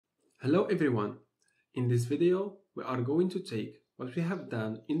Hello everyone! In this video, we are going to take what we have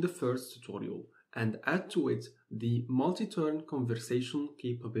done in the first tutorial and add to it the multi-turn conversation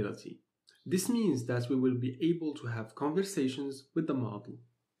capability. This means that we will be able to have conversations with the model.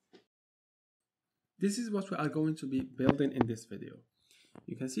 This is what we are going to be building in this video.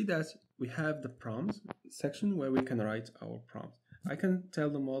 You can see that we have the prompt section where we can write our prompt. I can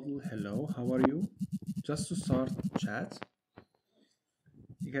tell the model, hello, how are you? Just to start chat.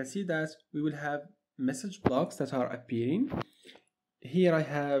 You can see that we will have message blocks that are appearing. Here I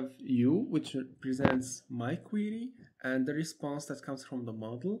have you, which represents my query, and the response that comes from the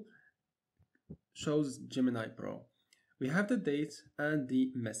model shows Gemini Pro. We have the date and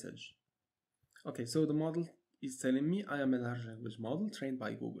the message. Okay, so the model is telling me I am a large language model trained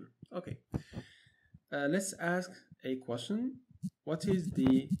by Google. Okay, let's ask a question. What is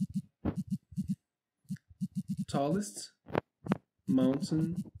the tallest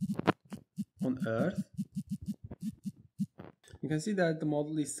mountain on Earth? You can see that the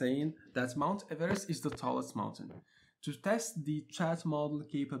model is saying that Mount Everest is the tallest mountain. To test the chat model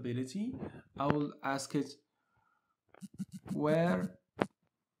capability, I will ask it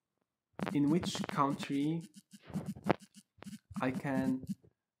in which country I can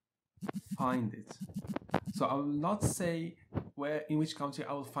find it. So I will not say in which country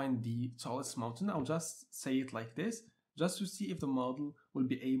I will find the tallest mountain. I'll just say it like this, just to see if the model will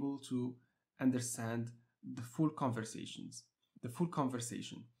be able to understand the full conversation.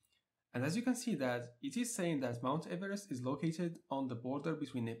 And as you can see that it is saying that Mount Everest is located on the border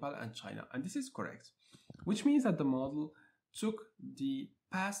between Nepal and China, and this is correct, which means that the model took the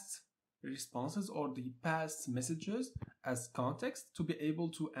past responses or the past messages as context to be able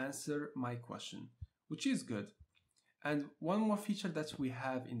to answer my question, which is good. And one more feature that we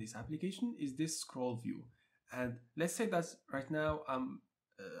have in this application is this scroll view. And let's say that right now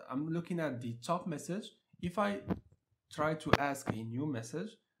I'm looking at the top message. If I try to ask a new message,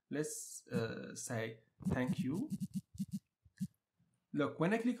 let's say thank you. Look,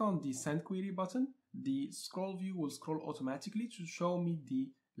 when I click on the send query button, the scroll view will scroll automatically to show me the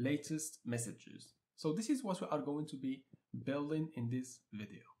latest messages. So this is what we are going to be building in this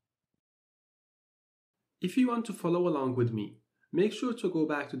video. If you want to follow along with me, make sure to go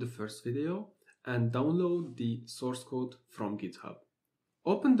back to the first video and download the source code from GitHub.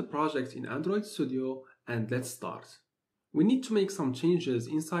 Open the project in Android Studio and let's start. We need to make some changes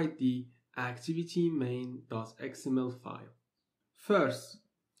inside the activity main.xml file. First,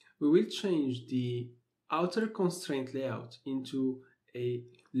 we will change the outer constraint layout into a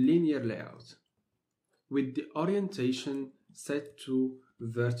linear layout with the orientation set to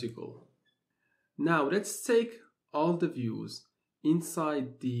vertical. Now let's take all the views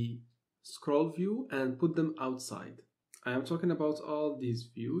inside the scroll view and put them outside. I am talking about all these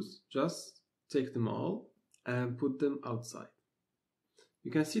views. Just take them all and put them outside.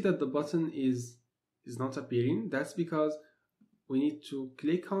 You can see that the button is not appearing. That's because we need to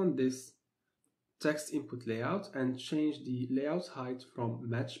click on this text input layout and change the layout height from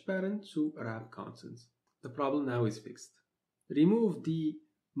match parent to wrap content. The problem now is fixed. Remove the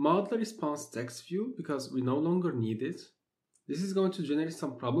model response text view because we no longer need it. This is going to generate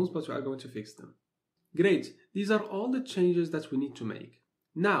some problems, but we are going to fix them. Great, these are all the changes that we need to make.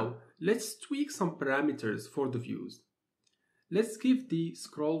 Now, let's tweak some parameters for the views. Let's give the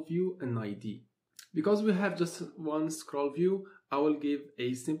scroll view an ID. Because we have just one scroll view, I will give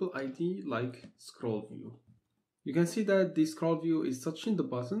a simple ID like scroll view. You can see that the scroll view is touching the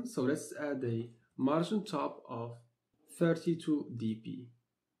button, so let's add a margin top of 32 dp.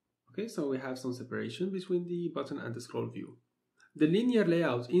 Okay, so we have some separation between the button and the scroll view. The linear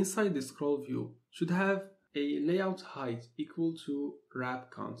layout inside the scroll view should have a layout height equal to wrap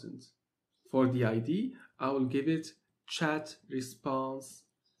content. For the ID, I will give it chat response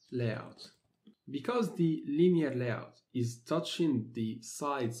layout. Because the linear layout is touching the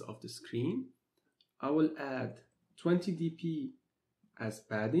sides of the screen, I will add 20 dp as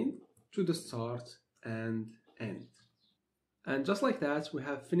padding to the start and end. And just like that, we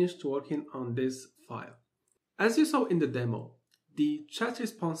have finished working on this file. As you saw in the demo, the chat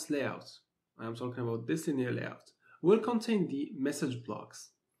response layout, I am talking about this linear layout, will contain the message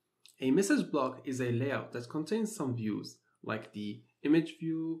blocks. A message block is a layout that contains some views, like the image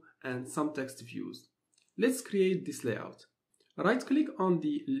view and some text views. Let's create this layout. Right-click on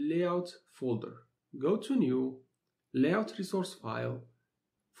the layout folder. Go to New, Layout Resource File.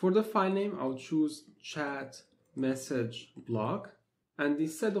 For the file name, I'll choose Chat Message Block. And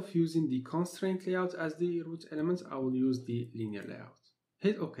instead of using the constraint layout as the root element, I will use the linear layout.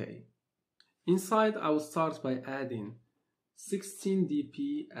 Hit OK. Inside, I will start by adding 16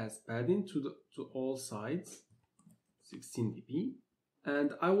 dp as padding to all sides, 16 dp,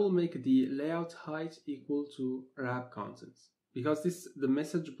 and I will make the layout height equal to wrap contents because the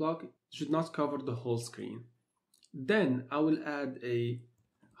message block should not cover the whole screen. Then I will add a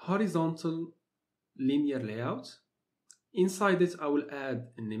horizontal linear layout. Inside it I will add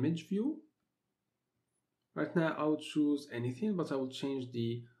an image view. Right now I will choose anything, but I will change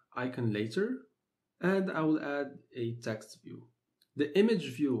the icon later. And I will add a text view. The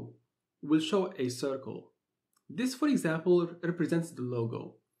image view will show a circle. This, for example, represents the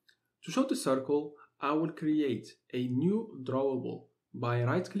logo. To show the circle, I will create a new drawable by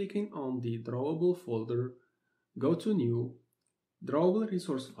right-clicking on the drawable folder, go to new, drawable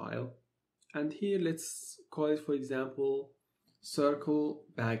resource file, and here let's call it, for example, circle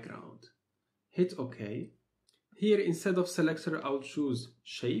background. Hit OK. Here, instead of selector, I will choose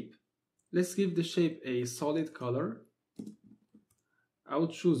shape. Let's give the shape a solid color. I will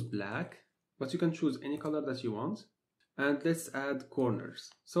choose black, but you can choose any color that you want. And let's add corners.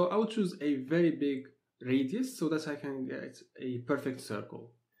 So I will choose a very big radius so that I can get a perfect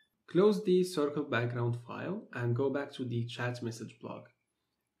circle. Close the circle background file and go back to the chat message block.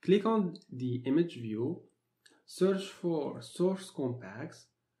 Click on the image view, search for source compacts,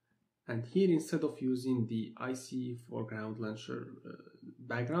 and here instead of using the IC foreground launcher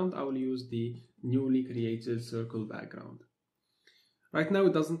background, I will use the newly created circle background. Right now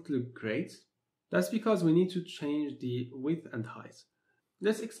it doesn't look great. That's because we need to change the width and height.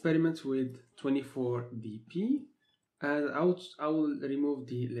 Let's experiment with 24 dp, and I will remove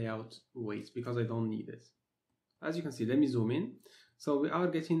the layout weight because I don't need it. As you can see, let me zoom in. So we are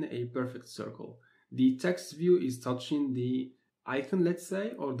getting a perfect circle. The text view is touching the icon, let's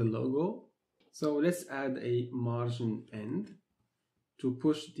say, or the logo. So let's add a margin end to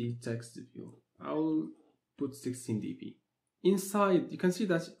push the text view. I'll put 16 dp. Inside, you can see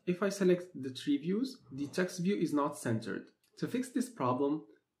that if I select the three views, the text view is not centered. To fix this problem,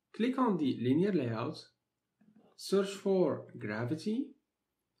 click on the linear layout, search for gravity,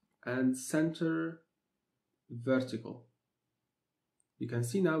 and center vertical. You can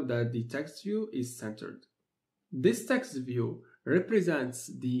see now that the text view is centered. This text view represents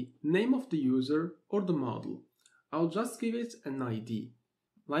the name of the user or the model. I'll just give it an ID,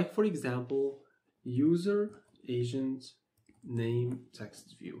 like for example, user agent name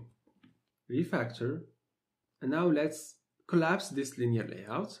text view. Refactor, and now let's collapse this linear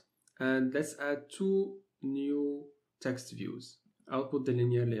layout and let's add two new text views. I'll put the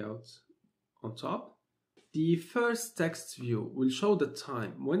linear layout on top. The first text view will show the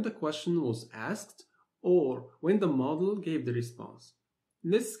time when the question was asked or when the model gave the response.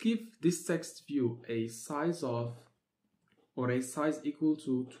 Let's give this text view a size of, or a size equal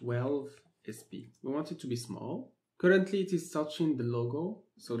to 12 sp. We want it to be small. Currently it is touching the logo,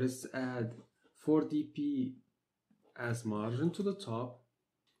 so let's add 4 dp as margin to the top,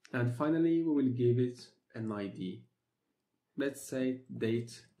 and finally we will give it an ID. Let's say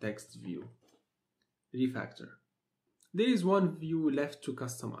date text view. Refactor. There is one view left to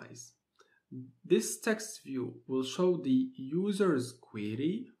customize. This text view will show the user's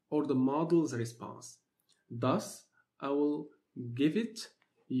query or the model's response. Thus, I will give it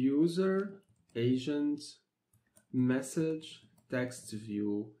user agent message text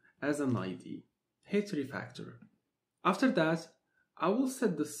view as an ID. Hit refactor. After that, I will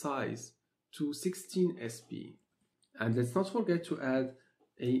set the size to 16 sp, and let's not forget to add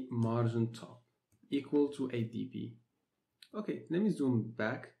a margin top equal to 8 dp. Okay, let me zoom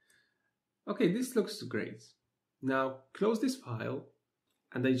back. Okay, this looks great. Now close this file,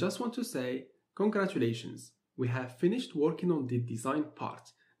 and I just want to say congratulations, we have finished working on the design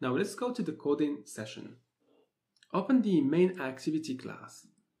part. Now let's go to the coding session. Open the main activity class.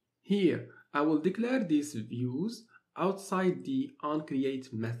 Here I will declare these views outside the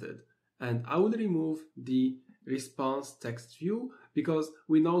onCreate method, and I will remove the response text view because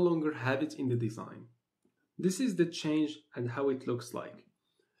we no longer have it in the design. This is the change and how it looks like.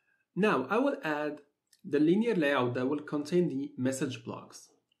 Now I will add the linear layout that will contain the message blocks.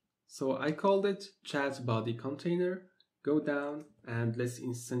 So I called it chat body container. Go down and let's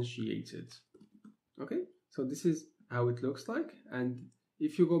instantiate it. Okay, so this is how it looks like, and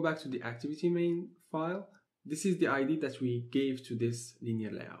if you go back to the activity main file, this is the ID that we gave to this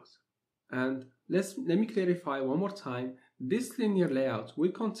linear layout. And let me clarify one more time. This linear layout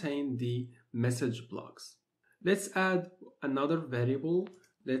will contain the message blocks. Let's add another variable.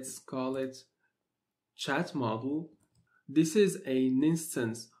 Let's call it chat model. This is an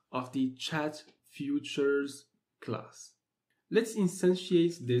instance of the ChatFutures class. Let's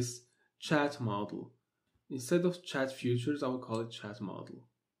instantiate this chat model. instead of ChatFutures, I will call it chat model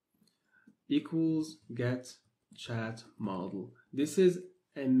equals get chat model. This is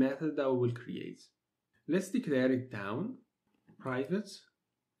a method that we will create. Let's declare it down, private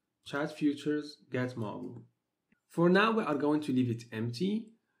ChatFutures get model. For now, we are going to leave it empty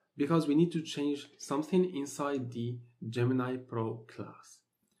because we need to change something inside the Gemini Pro class.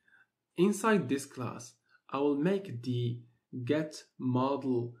 Inside this class, I will make the get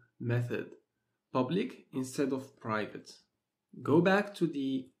model method public instead of private. Go back to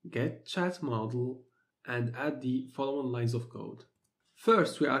the get chat model and add the following lines of code.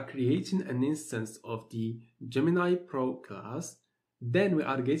 First, we are creating an instance of the Gemini Pro class. Then we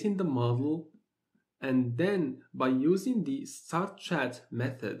are getting the model, and then by using the start chat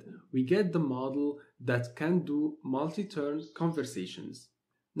method, we get the model that can do multi-turn conversations.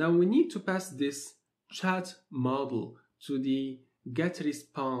 Now we need to pass this chat model to the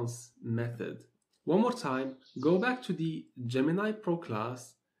getResponse method. One more time, go back to the Gemini Pro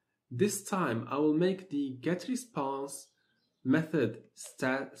class. This time I will make the getResponse method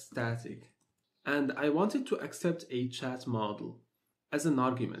static, and I want it to accept a chat model as an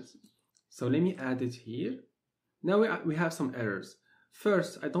argument. So let me add it here. Now we have some errors.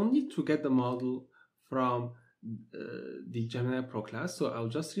 First, I don't need to get the model from the Gemini Pro class, so I'll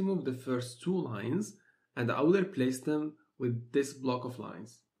just remove the first two lines and I will replace them with this block of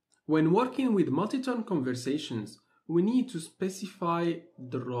lines. When working with multi-turn conversations, we need to specify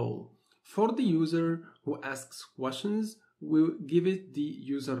the role. For the user who asks questions, we'll give it the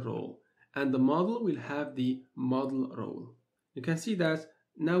user role, and the model will have the model role. You can see that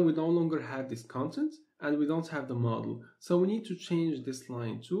now we no longer have this content and we don't have the model. So we need to change this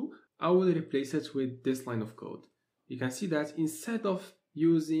line too. I will replace it with this line of code. You can see that instead of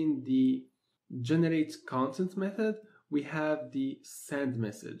using the generate content method, we have the send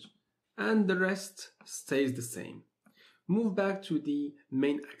message, and the rest stays the same. Move back to the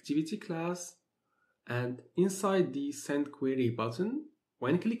main activity class, and inside the send query button,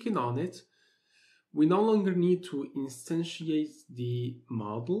 when clicking on it, we no longer need to instantiate the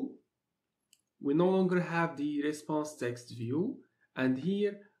model. We no longer have the response text view, and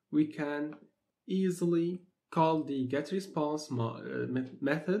here we can easily call the getResponse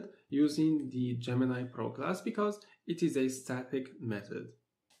method using the Gemini Pro class because it is a static method.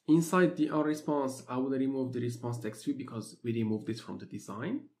 Inside the onResponse, I will remove the response text view because we removed it from the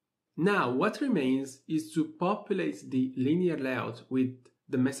design. Now what remains is to populate the linear layout with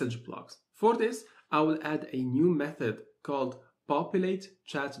the message blocks. For this, I will add a new method called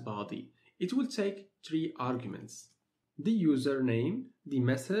populateChatBody. It will take 3 arguments: the username, the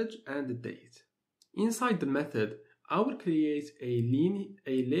message, and the date. Inside the method, I will create a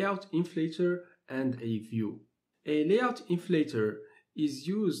layout inflator and a view. A layout inflator is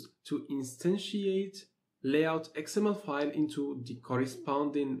used to instantiate layout XML file into the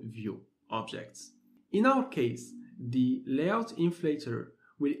corresponding view objects. In our case, the layout inflator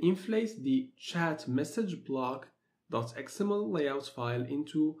will inflate the chat message block.xml layout file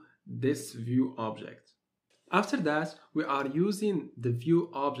into this view object. After that, we are using the view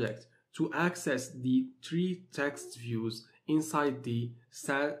object to access the 3 text views inside the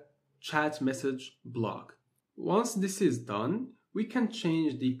chat message block. Once this is done, we can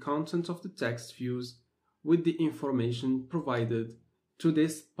change the content of the text views with the information provided to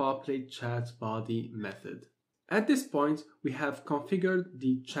this populateChatBody method. At this point, we have configured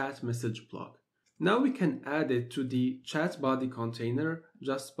the chat message block. Now we can add it to the ChatBody container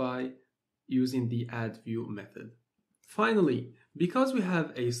just by using the addView method. Finally, because we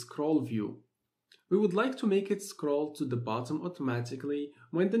have a scroll view, we would like to make it scroll to the bottom automatically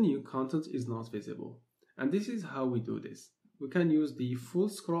when the new content is not visible. And this is how we do this. We can use the full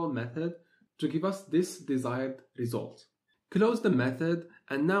scroll method to give us this desired result. Close the method,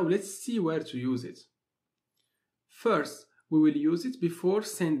 and now let's see where to use it. First, we will use it before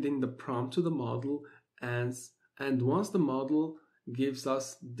sending the prompt to the model, and once the model gives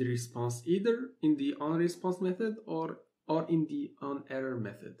us the response either in the onResponse method or in the onError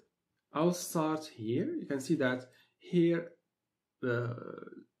method. I'll start here. You can see that here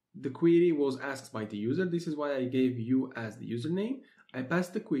the query was asked by the user. This is why I gave you as the username. I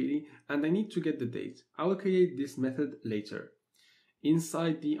passed the query and I need to get the date. I will create this method later.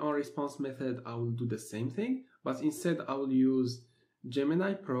 Inside the onResponse method, I will do the same thing, but instead I will use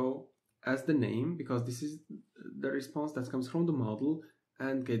Gemini Pro as the name because this is the response that comes from the model,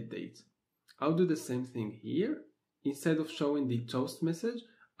 and get date. I'll do the same thing here. Instead of showing the toast message,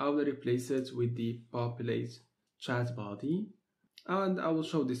 I will replace it with the populateChatBody, and I will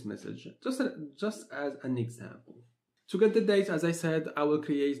show this message just as an example. To get the date, as I said, I will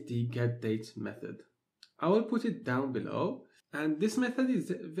create the getDate method. I will put it down below, and this method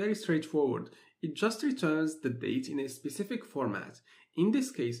is very straightforward. It just returns the date in a specific format. In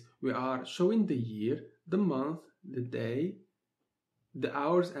this case, we are showing the year, the month, the day, the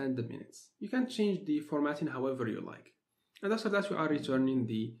hours, and the minutes. You can change the formatting however you like. And after that, we are returning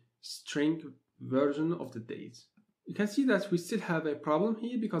the string version of the date. You can see that we still have a problem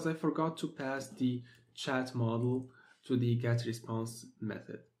here because I forgot to pass the chat model to the getResponse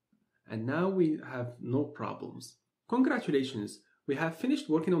method. And now we have no problems. Congratulations, we have finished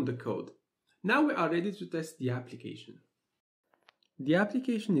working on the code. Now we are ready to test the application. The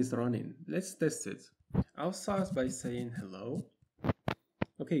application is running. Let's test it. I'll start by saying hello.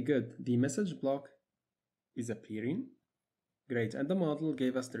 Okay, good. The message block is appearing. Great, and the model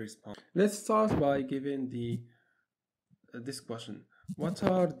gave us the response. Let's start by giving this question. What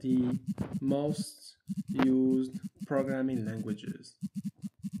are the most used programming languages?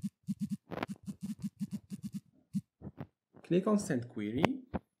 Click on send query.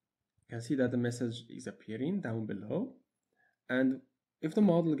 You can see that the message is appearing down below. And if the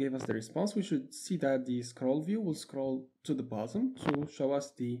model gave us the response, we should see that the scroll view will scroll to the bottom to show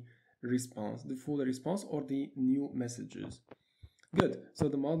us the response, the full response or the new messages. Good, so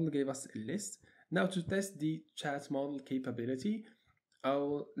the model gave us a list. Now to test the chat model capability,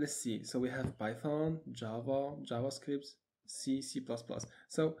 let's see. So we have Python, Java, JavaScript, C, C++.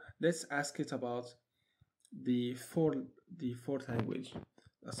 So let's ask it about the fourth language.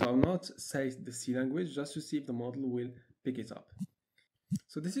 So I'll not say the C language just to see if the model will pick it up.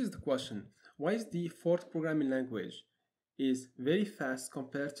 So this is the question. Why is the fourth programming language is very fast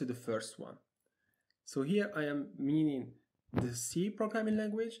compared to the first one? So here I am meaning the C programming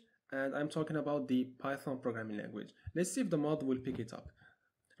language, and I'm talking about the Python programming language. Let's see if the model will pick it up.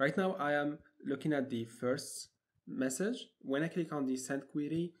 Right now I am looking at the first message. When I click on the send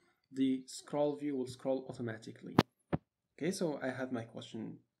query, the scroll view will scroll automatically. Okay, so I have my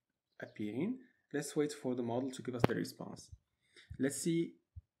question appearing. Let's wait for the model to give us the response. Let's see.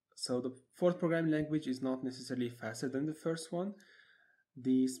 So the fourth programming language is not necessarily faster than the first one.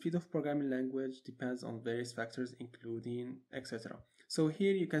 The speed of programming language depends on various factors, including etc. So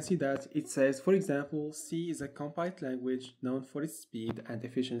here you can see that it says, for example, C is a compiled language known for its speed and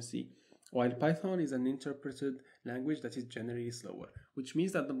efficiency, while Python is an interpreted language that is generally slower, which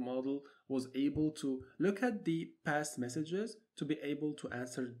means that the model was able to look at the past messages to be able to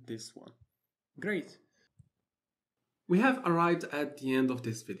answer this one. Great. We have arrived at the end of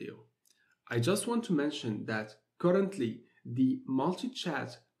this video. I just want to mention that currently the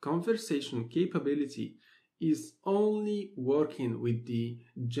multi-chat conversation capability is only working with the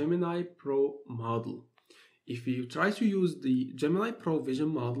Gemini Pro model. If you try to use the Gemini Pro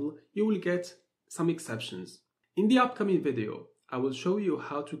Vision model, you will get some exceptions. In the upcoming video, I will show you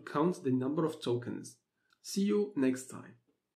how to count the number of tokens. See you next time.